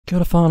Kia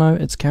ora whanau,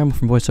 it's Caramel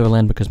from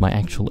VoiceOverland because my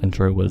actual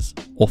intro was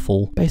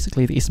awful.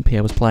 Basically, the SMP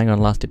I was playing on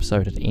last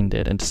episode had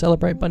ended, and to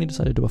celebrate, Bunny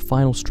decided to do a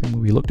final stream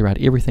where we looked around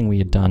everything we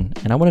had done,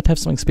 and I wanted to have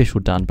something special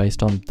done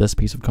based on this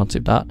piece of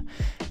concept art,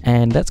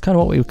 and that's kind of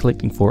what we were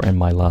collecting for in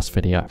my last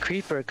video.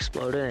 Creeper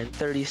exploded and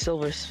 30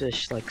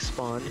 silverfish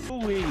spawned.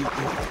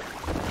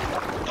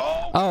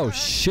 Oh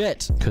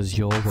shit! Cause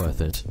you're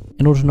worth it.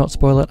 In order to not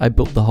spoil it, I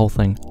built the whole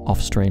thing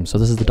off stream, so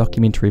this is the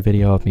documentary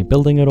video of me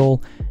building it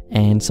all,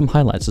 and some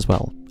highlights as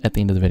well at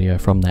the end of the video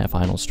from that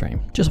final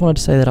stream. Just wanted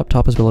to say that up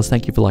top, as well as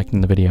thank you for liking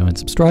the video and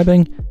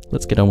subscribing.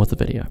 Let's get on with the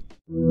video.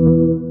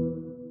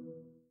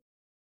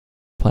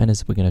 Plan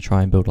is we're gonna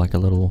try and build like a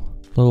little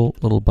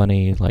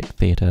bunny like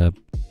theater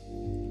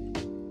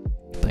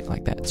thing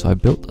like that. So I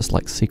built this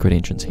like secret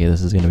entrance here.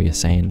 This is gonna be a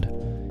sand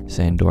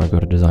door. I've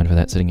got a design for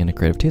that sitting in a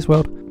creative test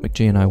world.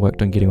 McG and I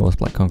worked on getting all this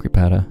black concrete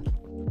powder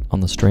on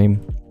the stream.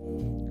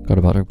 Got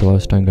a bunch of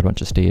glowstone, got a bunch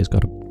of stairs,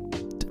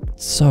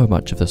 so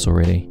much of this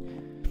already.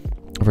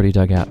 I've already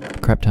dug out a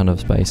crap ton of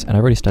space, and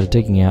I've already started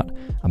digging out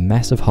a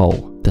massive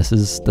hole. This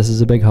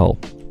is a big hole.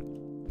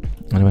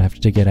 And I'm gonna have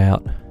to dig it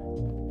out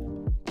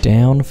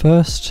down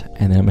first,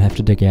 and then I'm gonna have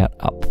to dig out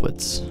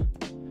upwards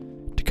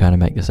to kind of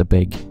make this a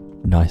big,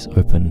 nice,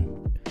 open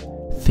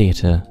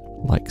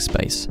theatre-like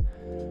space.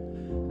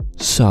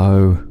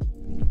 So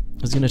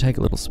it's going to take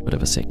a little bit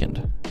of a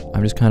second.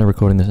 I'm just kind of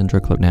recording this intro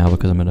clip now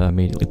because I'm going to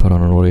immediately put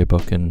on an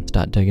audiobook and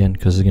start digging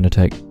because it's going to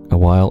take a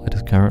while. It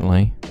is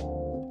currently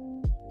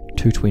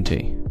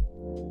 2:20.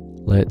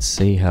 Let's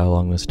see how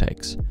long this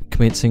takes.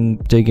 Commencing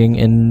digging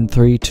in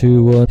 3,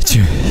 2, 1.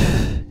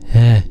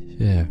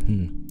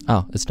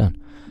 Oh, it's done.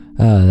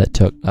 That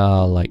took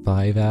like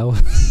 5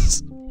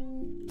 hours.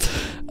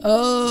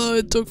 Oh,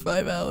 it took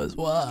 5 hours.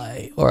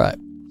 Why? Alright.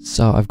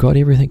 So I've got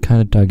everything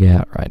kind of dug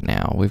out right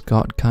now. We've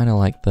got kind of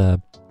like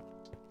the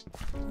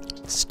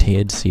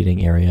tiered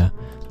seating area.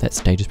 That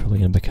stage is probably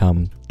going to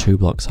become 2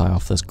 blocks high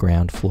off this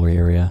ground floor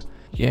area.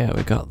 Yeah,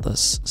 we've got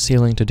this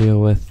ceiling to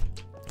deal with.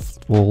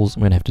 Walls.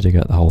 I'm going to have to dig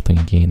out the whole thing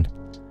again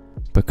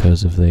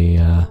because of the,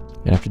 I'm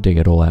going to have to dig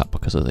it all out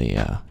because of the,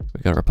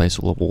 we've got to replace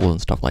all the walls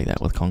and stuff like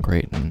that with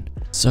concrete. And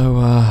so,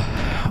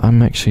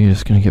 I'm actually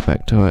just going to get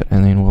back to it,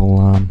 and then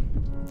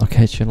I'll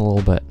catch you in a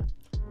little bit.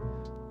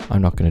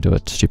 I'm not going to do a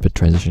stupid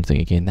transition thing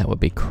again, that would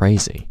be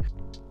crazy.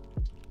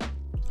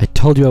 I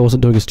told you I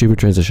wasn't doing a stupid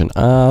transition.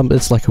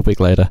 It's like a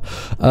week later.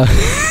 I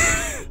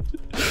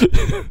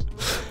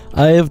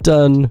have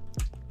done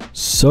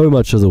so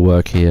much of the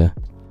work here.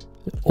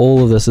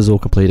 All of this is all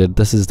completed.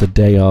 This is the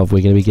day of.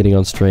 We're going to be getting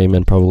on stream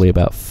in probably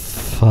about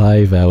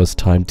 5 hours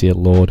time, dear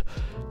lord.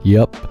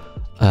 Yep.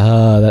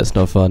 That's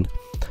not fun.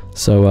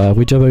 So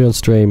we're jumping on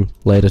stream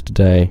later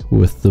today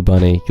with the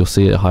bunny. You'll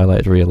see a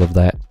highlight reel of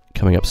that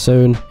coming up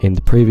soon. In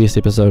the previous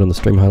episode, on the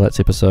stream highlights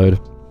episode,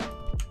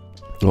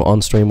 or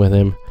on stream with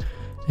him,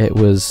 it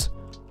was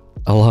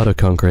a lot of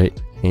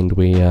concrete, and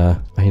we I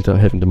ended up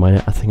having to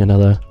mine, I think,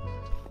 another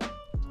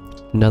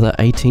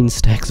 18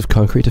 stacks of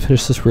concrete to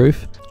finish this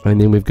roof. And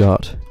then we've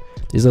got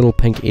these little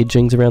pink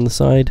edgings around the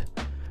side,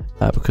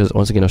 because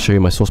once again I'll show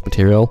you my source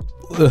material.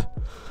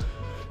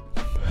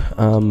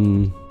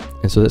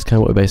 And so that's kind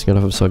of what we're basing it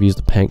off of. So I've used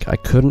the pink. I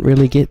couldn't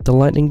really get the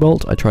lightning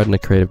bolt. I tried in a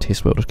creative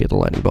test world to get the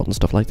lightning bolt and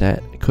stuff like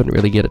that. I couldn't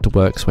really get it to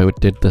work, so I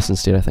did this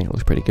instead. I think it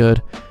looks pretty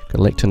good. Got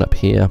a lectern up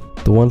here.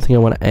 The one thing I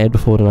want to add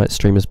before tonight's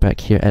stream is back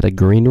here at a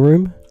green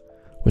room,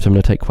 which I'm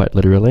going to take quite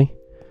literally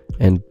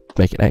and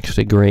make it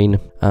actually green.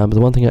 But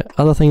the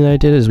other thing that I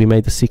did is we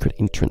made the secret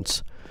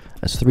entrance.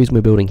 So the reason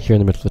we're building here in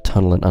the middle of the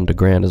tunnel and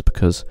underground is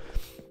because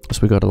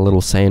we got a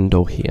little sand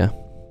door here,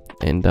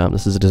 and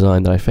this is a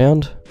design that I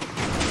found.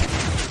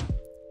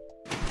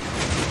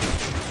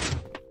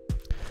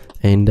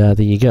 And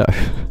there you go.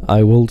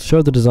 I will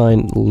show the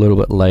design a little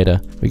bit later.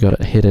 We got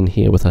it hidden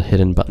here with a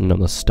hidden button on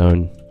the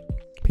stone,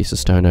 piece of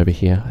stone over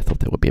here. I thought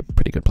that would be a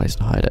pretty good place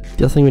to hide it.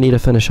 The other thing we need to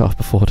finish off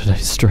before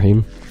today's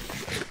stream,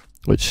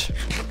 which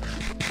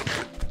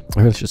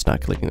I really should start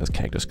collecting this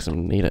cactus because I'm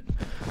going to need it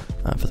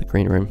for the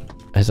green room,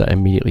 as I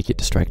immediately get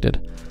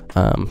distracted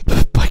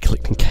by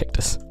collecting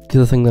cactus. The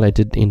other thing that I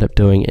did end up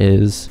doing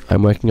is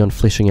I'm working on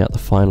fleshing out the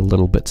final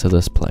little bits of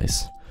this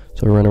place.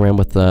 So we run around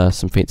with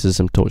some fences,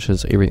 some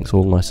torches. Everything's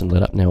all nice and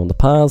lit up now on the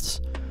paths.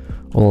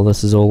 All of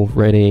this is all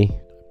ready.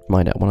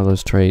 Mined out one of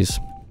those trees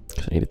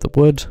because I needed the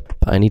wood.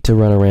 But I need to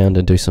run around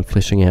and do some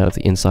fleshing out of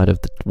the inside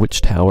of the witch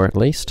tower at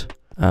least.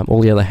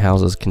 All the other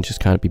houses can just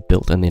kind of be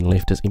built and then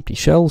left as empty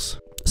shells.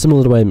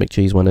 Similar to the way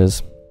McG's one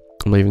is.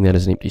 I'm leaving that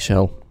as an empty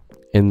shell.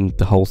 In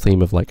the whole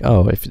theme of like,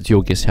 oh, if it's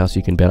your guest house,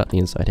 you can build out the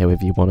inside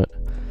however you want it.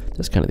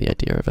 That's kind of the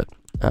idea of it.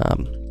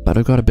 But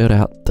I've got to build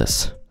out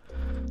this.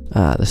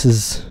 This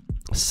is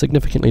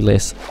significantly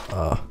less.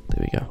 Oh,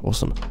 there we go.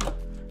 Awesome.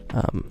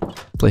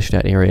 Fleshed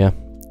out area.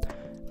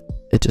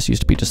 It just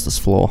used to be just this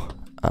floor.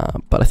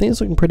 But I think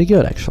it's looking pretty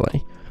good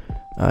actually.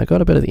 I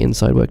got a bit of the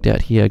inside worked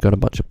out here. Got a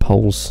bunch of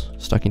poles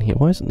stuck in here.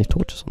 Why isn't there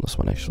torches on this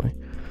one actually?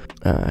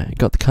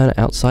 Got the kind of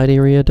outside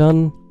area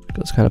done.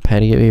 Got this kind of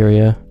patio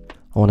area.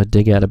 I want to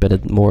dig out a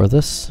bit more of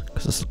this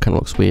because this kind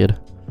of looks weird.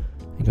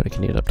 You got to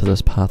connect it up to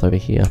this path over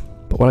here.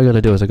 But what I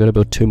gotta do is I gotta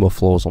build 2 more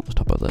floors on the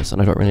top of this,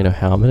 and I don't really know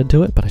how I'm gonna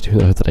do it, but I do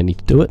know that I need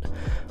to do it.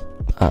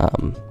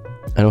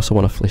 I also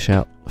want to flesh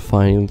out,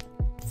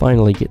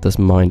 finally get this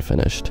mine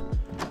finished.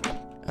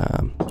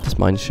 This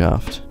mine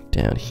shaft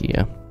down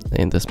here,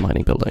 and this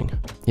mining building.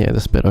 Yeah,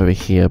 this bit over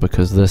here,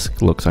 because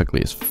this looks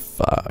ugly as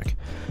fuck.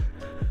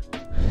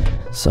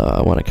 So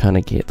I want to kind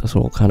of get this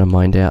all kind of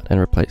mined out and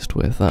replaced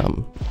with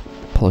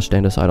polished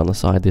andesite on the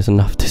side. There's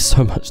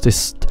so much,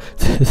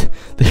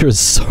 there is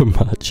so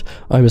much.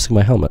 I'm missing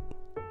my helmet.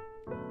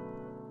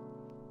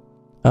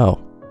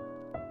 Oh.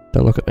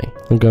 Don't look at me.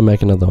 I'm going to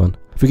make another one.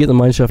 If we get the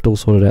mine shaft all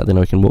sorted out, then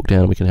we can walk down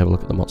and we can have a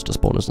look at the monster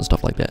spawners and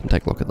stuff like that and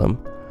take a look at them.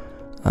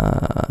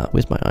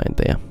 Where's my iron?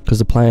 There. Because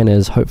the plan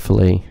is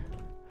hopefully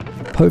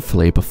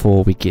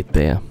before we get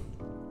there,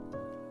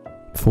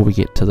 before we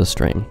get to the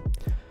stream,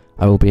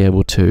 I will be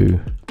able to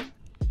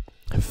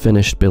have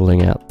finished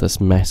building out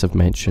this massive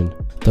mansion,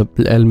 the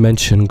El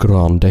Mansion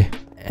Grande,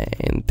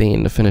 and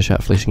then finish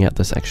out fleshing out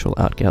this actual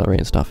art gallery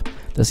and stuff.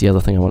 That's the other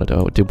thing I want to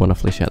do. I did want to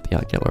flesh out the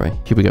art gallery.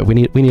 Here we go. We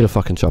need a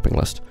fucking shopping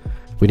list.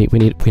 We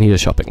need a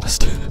shopping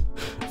list.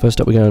 First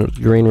up, we go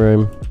green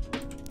room.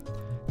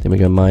 Then we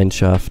go mine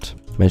shaft,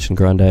 Mansion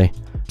Grande,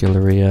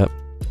 Galleria,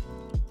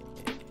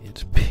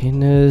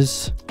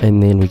 pinners,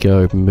 and then we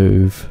go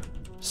move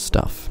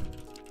stuff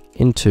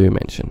into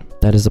mansion.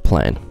 That is the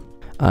plan.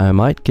 I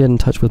might get in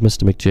touch with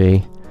Mr.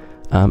 McG.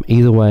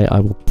 Either way, I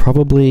will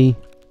probably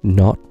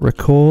not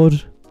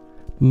record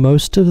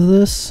most of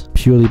this,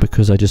 purely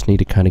because I just need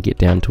to kind of get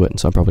down to it, and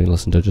so I'm probably going to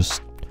listen to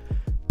just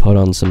put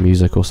on some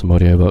music or some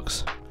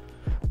audiobooks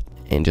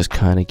and just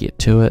kind of get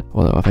to it.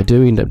 Although if I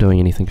do end up doing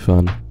anything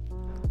fun,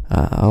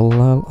 I'll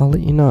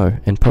let you know,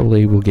 and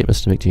probably we'll get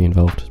Mr. McG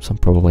involved.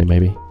 Probably,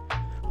 maybe.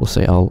 We'll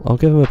see. I'll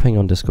give him a ping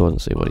on Discord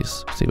and see what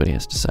he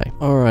has to say.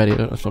 Alrighty, I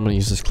don't know if I'm going to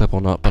use this clip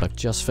or not, but I've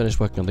just finished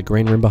working on the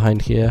green room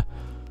behind here.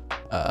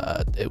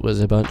 It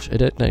was a bunch. It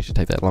didn't actually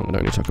take that long. It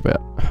only took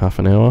about half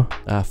an hour,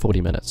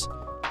 40 minutes.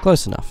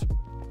 Close enough.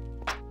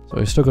 So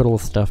we've still got all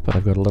the stuff, but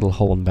I've got a little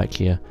hole in the back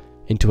here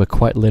into a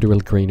quite literal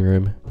green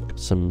room. Got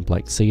some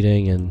like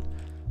seating and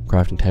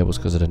crafting tables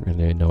because I didn't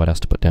really know what else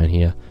to put down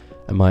here.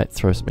 I might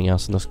throw something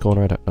else in this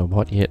corner. I don't know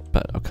what yet,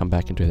 but I'll come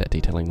back and do that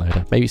detailing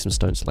later. Maybe some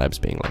stone slabs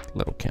being like a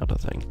little counter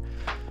thing.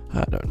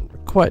 I don't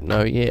quite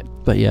know yet,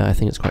 but yeah, I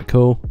think it's quite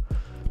cool.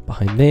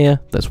 Behind there,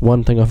 that's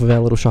one thing off of our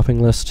little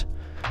shopping list.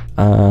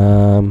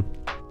 That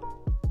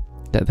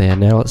there.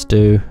 Now let's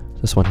do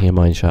this one here,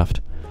 mine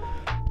shaft.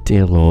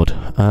 Dear Lord.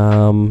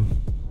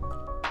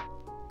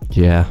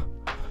 Yeah.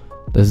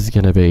 This is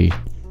gonna be...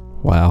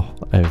 Wow,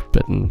 I've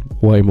bitten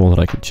way more than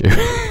I could chew.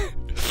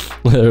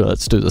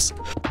 Let's do this.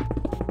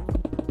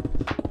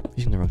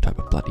 Using the wrong type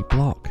of bloody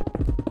block.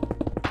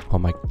 Oh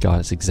my god,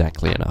 it's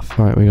exactly enough.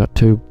 Alright, we got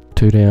two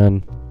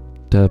down.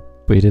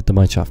 We did the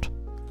mine shaft.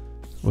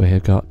 We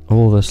have got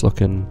all this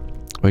looking...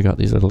 We got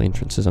these little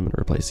entrances. I'm going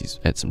to replace these,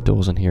 add some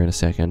doors in here in a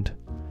second.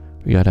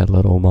 We got our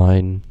little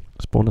mine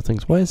spawner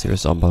things. Why is there a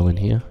zombo in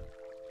here?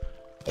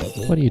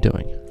 What are you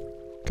doing?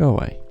 Go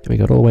away. We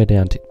got all the way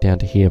down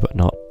to here, but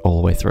not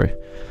all the way through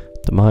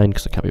the mine,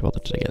 because I can't be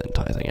bothered to get the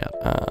entire thing out,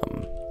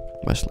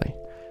 mostly.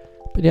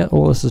 But yeah,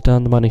 all this is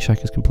done. The mining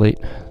shack is complete.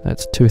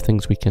 That's 2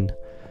 things we can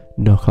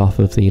knock off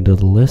of the end of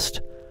the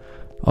list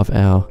of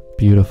our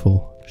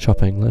beautiful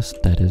shopping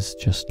list. That is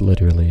just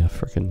literally a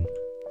freaking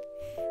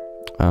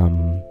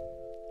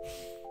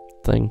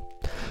thing.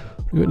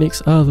 What we got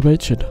next? Ah, the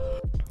mansion.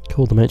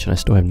 Cool, the mansion. I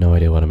still have no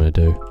idea what I'm gonna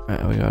do.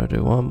 Alright, we gotta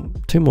do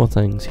 2 more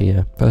things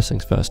here. First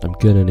things first, I'm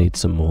gonna need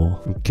some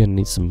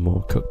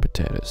more cooked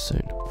potatoes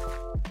soon.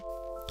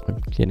 I'm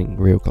getting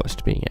real close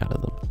to being out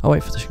of them. I'll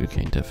wait for the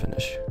sugarcane to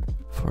finish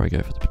before I go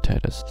for the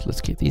potatoes. So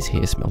let's get these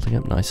here smelting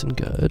up nice and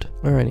good.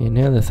 Alrighty, and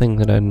now the thing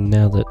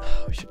that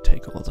we should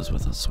take all of this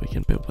with us so we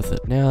can build with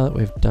it. Now that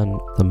we've done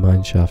the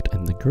mine shaft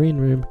and the green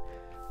room,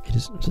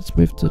 let's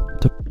move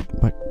to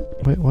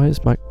wait, why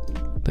is my...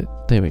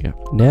 There we go.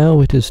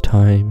 Now it is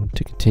time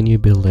to continue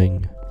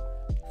building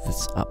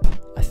this up.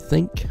 I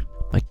think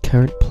my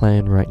current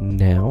plan right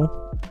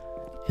now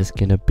is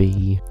gonna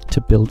be to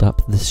build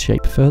up this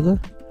shape further.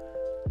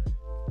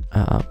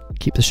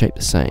 Keep the shape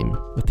the same,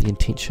 with the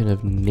intention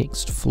of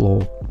next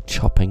floor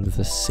chopping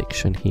this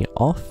section here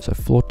off. So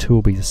floor 2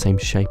 will be the same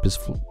shape as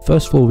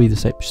first floor will be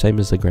the same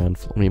as the ground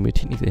floor. I mean, we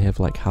technically have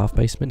like half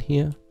basement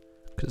here,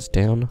 because it's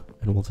down,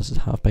 and all this is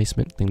half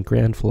basement, then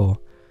ground floor.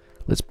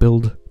 Let's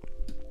build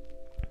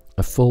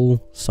a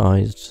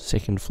full-sized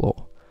second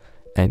floor,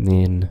 and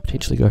then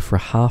potentially go for a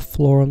half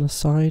floor on the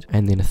side,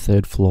 and then a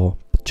third floor,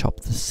 but chop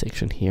this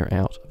section here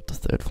out of the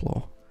third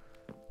floor.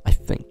 I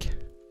think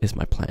is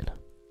my plan.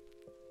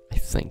 I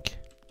think.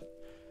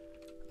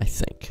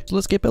 So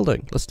let's get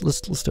building. Let's do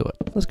it.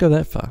 Let's go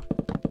that far.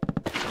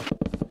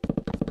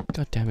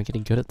 God damn, I'm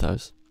getting good at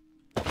those.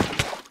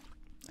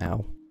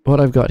 Ow. What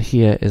I've got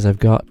here is I've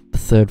got the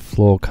third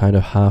floor kind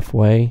of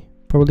halfway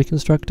probably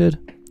constructed.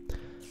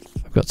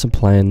 I've got some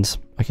plans.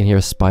 I can hear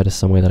a spider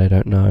somewhere that I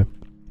don't know.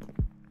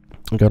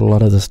 I've got a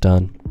lot of this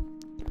done.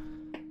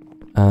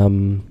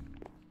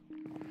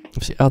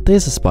 See, oh,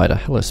 there's a spider.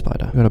 Hello,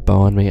 spider. You got a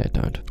bow on me? I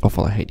don't.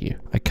 Awful, I hate you.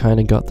 I kind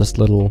of got this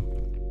little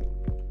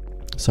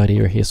side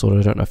area here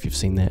sorted. I don't know if you've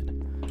seen that.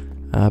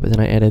 But then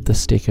I added the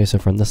staircase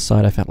over on this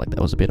side. I felt like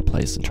that was a better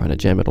place than trying to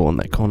jam it all in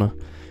that corner.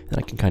 And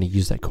I can kind of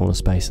use that corner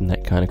space and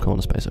that kind of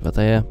corner space over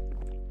there.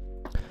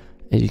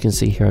 As you can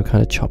see here, I've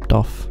kind of chopped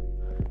off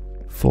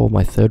for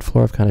my third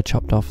floor. I've kind of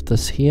chopped off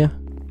this here.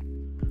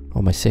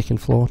 On my second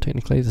floor,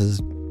 technically. This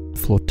is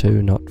floor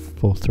 2, not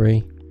floor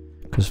 3.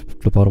 Because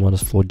the bottom one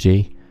is floor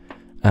G.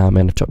 And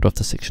I've chopped off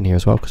the section here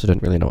as well because I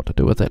didn't really know what to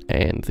do with it.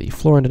 And the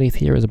floor underneath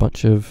here is a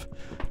bunch of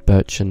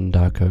birch and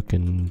dark oak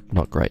and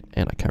not great.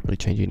 And I can't really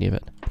change any of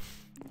it.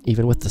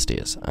 Even with the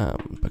stairs,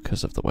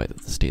 because of the way that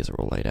the stairs are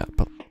all laid out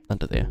but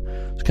under there.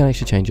 So I can't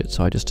actually change it,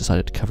 so I just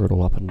decided to cover it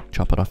all up and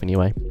chop it off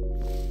anyway.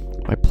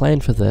 My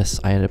plan for this,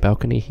 I had a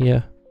balcony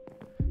here.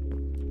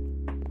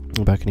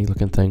 A balcony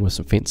looking thing with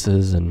some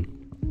fences and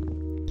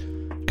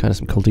kind of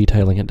some cool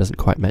detailing. It doesn't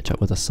quite match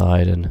up with the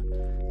side and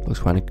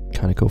looks kind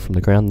of cool from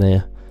the ground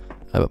there.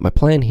 But my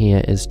plan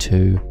here is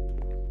to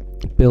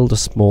build a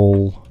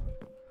small,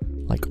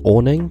 like,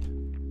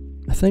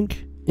 awning, I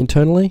think,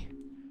 internally.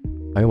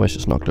 I almost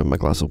just knocked over my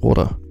glass of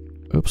water.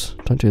 Oops,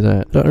 don't do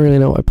that. I don't really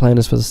know what my plan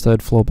is for this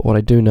third floor, but what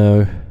I do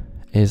know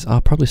is,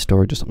 probably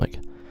storage or something.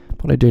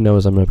 What I do know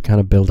is I'm going to kind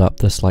of build up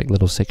this, like,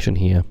 little section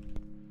here.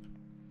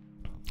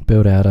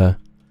 Build out a,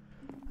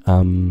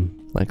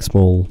 like,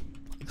 small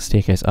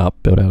staircase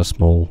up, build out a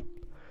small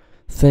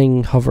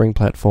thing, hovering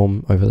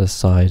platform over this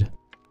side.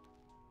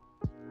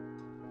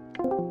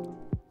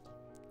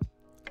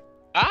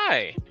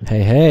 Hi!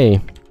 Hey,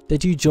 hey!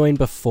 Did you join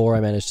before I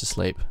managed to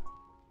sleep?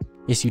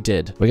 Yes, you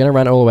did. We're gonna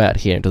run all the way out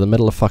here into the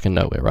middle of fucking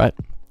nowhere, right?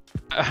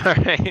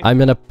 Alright.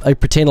 I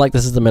pretend like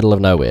this is the middle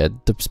of nowhere,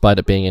 despite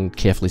it being in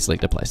carefully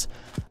selected place.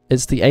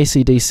 It's the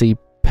AC/DC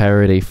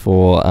parody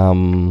for,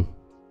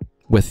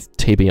 with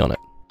TB on it.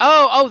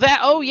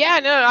 Oh yeah,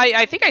 no,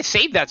 I think I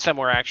saved that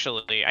somewhere,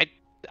 actually.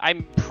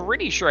 I'm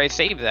pretty sure I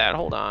saved that,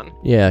 hold on.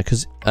 Yeah,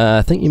 because,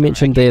 I think you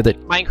mentioned there that...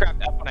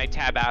 Minecraft up when I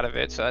tab out of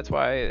it, so that's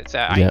why it's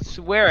at. Yep. I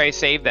swear I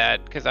saved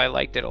that, because I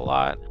liked it a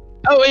lot.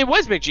 Oh, it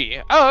was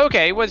McG. Oh,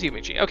 okay, it was you,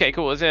 McG. Okay,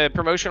 cool. It's a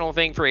promotional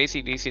thing for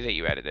AC/DC that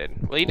you edited.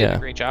 Well, you did a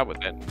great job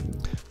with it.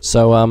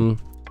 So,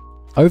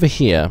 over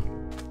here,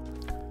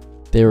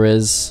 there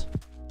is...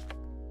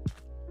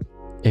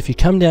 If you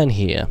come down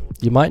here,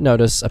 you might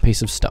notice a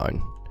piece of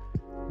stone,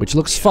 which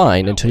looks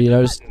fine until you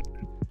notice...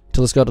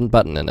 Until it's got a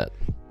button in it.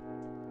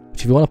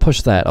 If you want to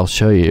push that, I'll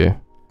show you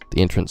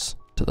the entrance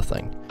to the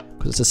thing.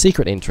 Because it's a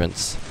secret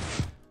entrance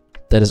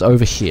that is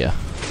over here,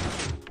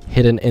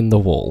 hidden in the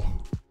wall.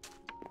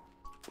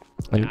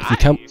 And if you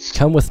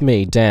come with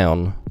me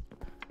down...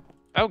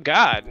 Oh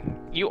god,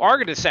 you are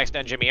gonna sex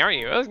dungeon me, aren't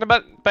you? Oh, there's a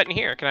button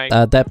here, can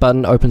I... that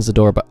button opens the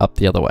door up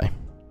the other way.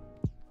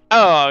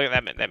 Oh,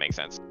 that makes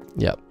sense.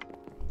 Yep.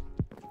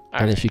 All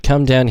and right. if you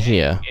come down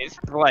here... It's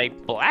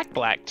like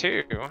black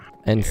too.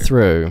 And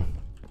through...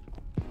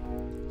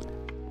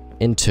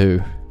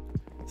 into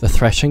the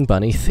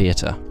ThrashingBunny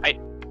Theater.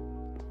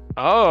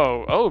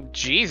 Oh,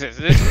 Jesus,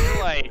 this is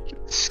like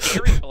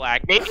scary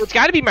black. Maybe it's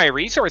got to be my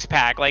resource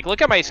pack. Like,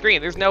 look at my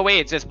screen. There's no way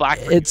it's just black.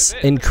 It's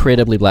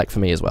incredibly black for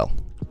me as well.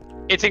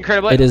 It's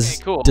incredibly. It is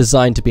cool.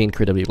 designed to be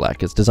incredibly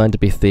black. It's designed to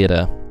be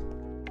theater.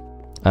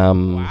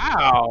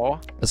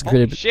 Wow. It's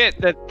Holy incredibly... shit,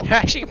 the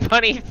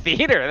ThrashingBunny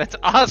Theater. That's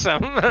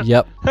awesome.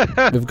 Yep.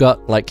 We've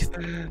got like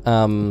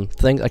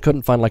things. I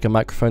couldn't find like a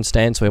microphone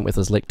stand, so I went with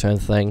this lectern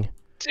thing.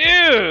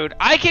 Dude,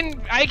 I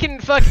can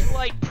fucking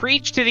like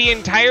preach to the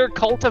entire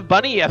cult of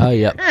bunny up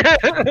here.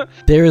 Yeah.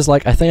 There is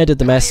like, I think I did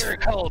the math.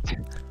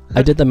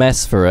 I did the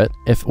maths for it.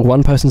 If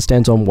one person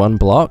stands on one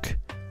block,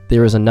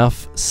 there is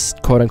enough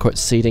quote-unquote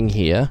seating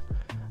here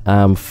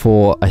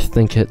for, I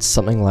think it's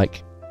something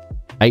like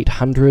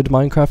 800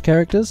 Minecraft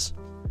characters.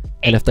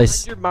 And if they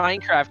 800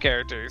 Minecraft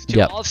characters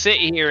to all sit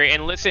here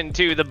and listen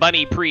to the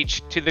bunny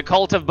preach to the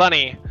cult of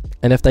bunny.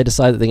 And if they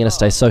decide that they're going to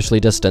stay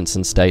socially distanced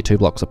and stay 2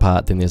 blocks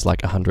apart, then there's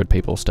like 100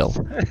 people still.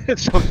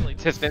 Socially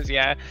distanced,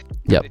 yeah.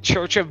 Yep. The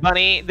Church of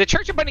Bunny. The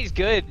Church of Bunny's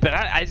good, but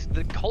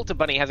the cult of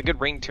bunny has a good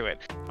ring to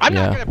it. I'm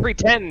not going to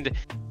pretend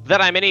that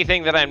I'm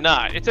anything that I'm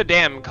not. It's a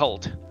damn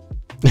cult.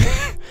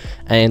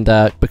 And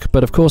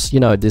but of course, you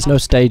know, there's no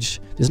stage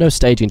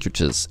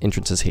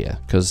entrances here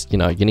because you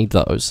know you need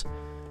those.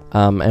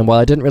 And while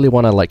I didn't really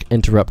want to like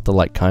interrupt the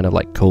like kind of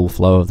like cool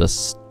flow of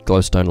this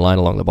glowstone line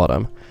along the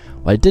bottom,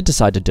 what I did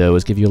decide to do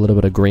was give you a little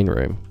bit of green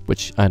room,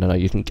 which I don't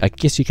know, I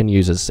guess you can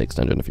use as a sex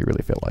dungeon if you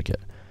really feel like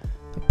it.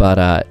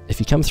 But if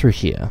you come through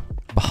here,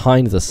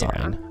 behind the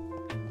sign,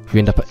 you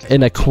end up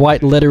in a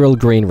quite literal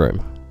green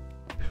room.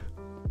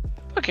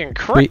 Fucking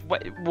crap!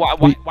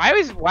 Why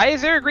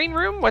is there a green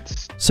room?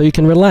 What's... So you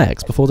can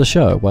relax before the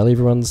show while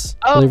everyone's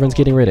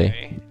getting ready.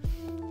 Okay.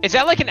 Is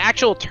that like an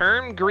actual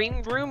term,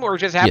 green room, or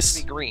just happens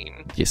to be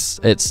green? Yes,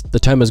 the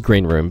term is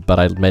green room, but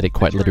I made it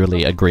quite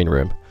literally a green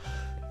room.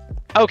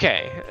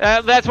 Okay,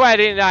 that's why I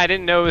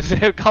didn't know it was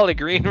called a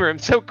green room.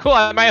 So cool,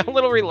 my own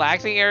little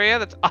relaxing area.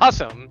 That's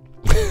awesome.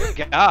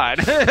 Good God.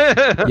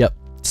 Yep.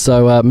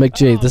 So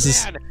McG, this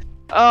is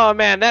Oh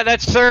man,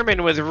 that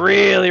sermon was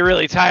really,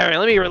 really tiring.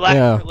 Let me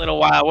relax for a little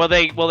while. Will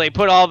they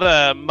put all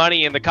the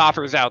money in the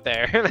coffers out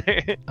there?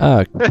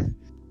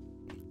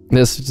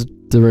 This is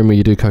the room where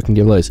you do coke and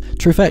give lows.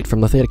 True fact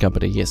from the theatre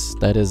company. Yes,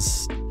 that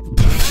is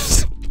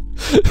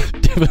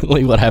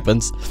definitely what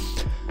happens.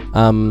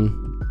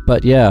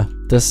 But yeah,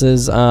 this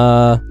is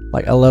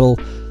like a little.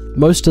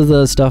 Most of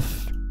the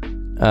stuff,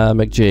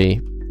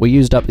 McG, we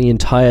used up the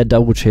entire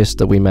double chest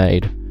that we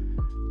made.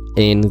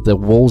 In the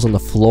walls and the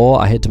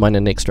floor, I had to mine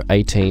an extra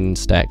 18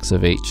 stacks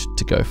of each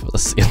to go for the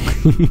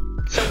ceiling.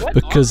 So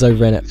because I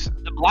ran it.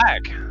 The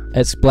black.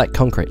 It's black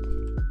concrete.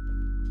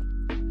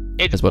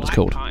 It's what it's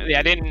called. Yeah,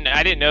 I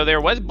didn't know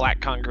there was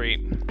black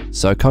concrete.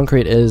 So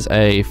concrete is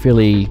a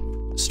fairly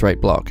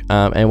straight block.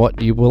 And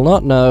what you will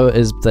not know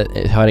is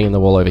that hiding in the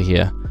wall over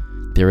here,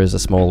 there is a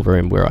small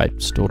room where I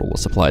stored all the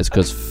supplies.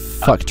 Because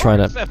fuck trying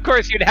to. Of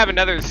course, you'd have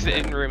another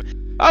sitting room.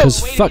 Oh,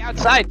 waiting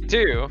outside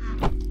too.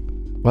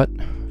 What?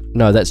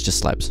 No, that's just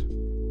slabs.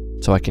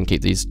 So I can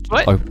keep these.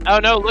 What? Oh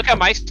no! Look at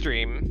my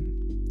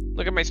stream.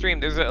 Look at my stream.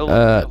 There's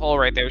a hole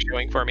right there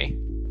showing for me.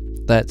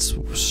 That's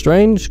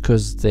strange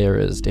because there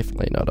is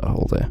definitely not a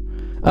hole there.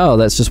 Oh,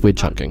 that's just weird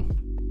chunking.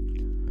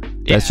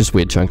 Yeah. That's just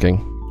weird chunking.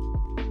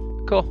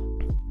 Cool.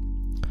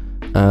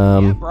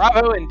 Yeah,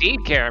 bravo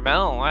indeed,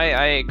 Caramel. I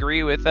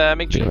agree with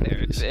McG there.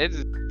 It's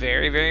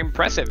very, very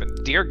impressive.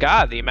 And dear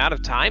God, the amount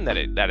of time that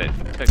it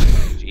took.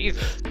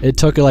 Jesus. It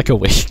took like a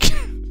week.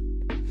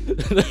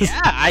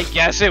 Yeah, I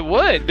guess it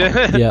would.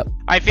 Yep.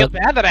 I feel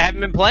bad that I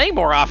haven't been playing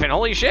more often.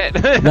 Holy shit.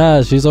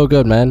 Nah, she's all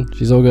good, man.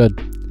 She's all good.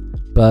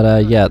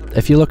 But yeah,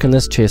 if you look in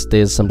this chest,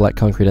 there's some black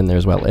concrete in there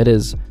as well. It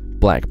is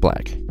black.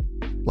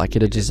 Like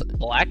it is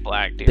black,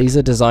 dude. These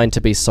are designed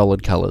to be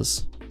solid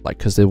colors. Like,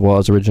 because there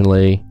was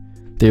originally,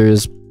 there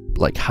is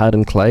like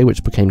hardened clay,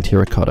 which became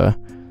terracotta.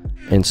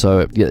 And so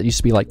it used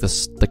to be like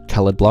this, the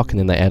colored block, and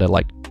then they added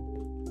like,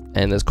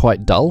 and there's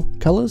quite dull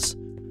colors.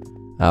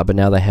 But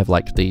now they have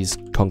like these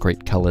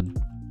concrete colored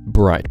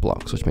bright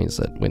blocks, which means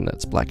that when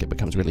it's black, it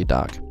becomes really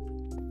dark.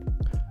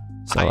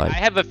 So I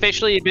have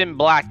officially been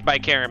blacked by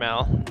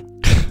Caramel.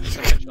 It's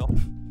official.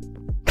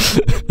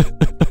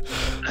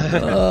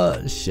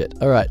 Shit.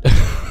 All right.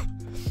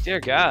 Dear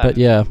God. But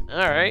yeah.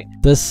 All right.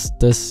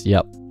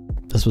 Yep.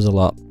 This was a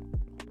lot.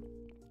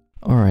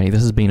 Alrighty,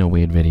 this has been a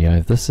weird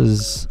video. This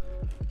is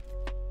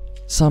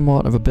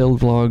somewhat of a build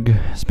vlog.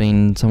 It's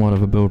been somewhat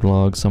of a build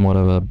vlog, somewhat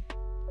of a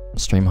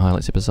stream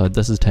highlights episode.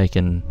 This has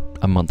taken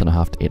a month and a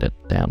half to edit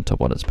down to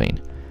what it's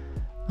been.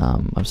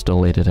 I'm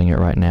still editing it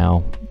right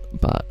now,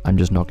 but I'm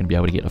just not going to be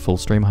able to get a full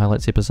stream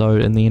highlights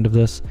episode in the end of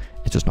this.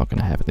 It's just not going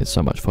to happen. There's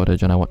so much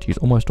footage and I want to use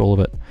almost all of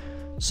it.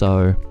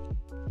 So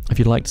if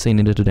you'd like to see an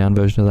edited down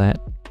version of that,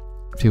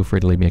 feel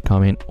free to leave me a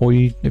comment, or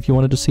if you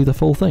wanted to see the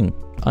full thing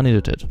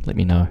unedited, let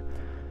me know.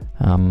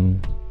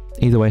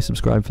 Either way,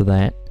 subscribe for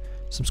that.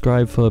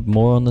 Subscribe for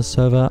more on this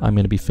server. I'm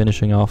going to be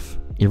finishing off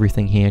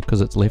everything here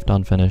because it's left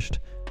unfinished.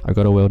 I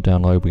got a world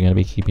download. We're going to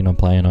be keeping on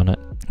playing on it.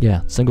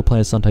 Yeah, single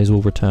player Sundays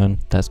will return.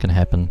 That's going to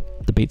happen.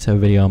 The Beat Saber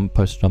video I'm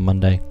posted on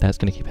Monday. That's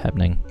going to keep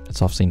happening.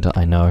 It's off scene,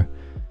 I know.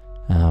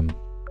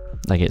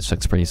 They get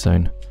fixed pretty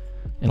soon,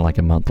 in like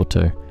a month or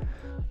two.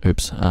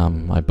 Oops,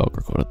 I bulk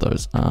recorded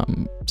those.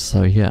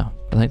 So yeah,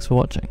 thanks for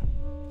watching,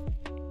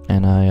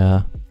 and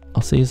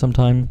I'll see you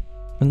sometime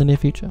in the near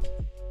future.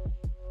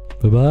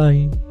 Bye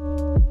bye.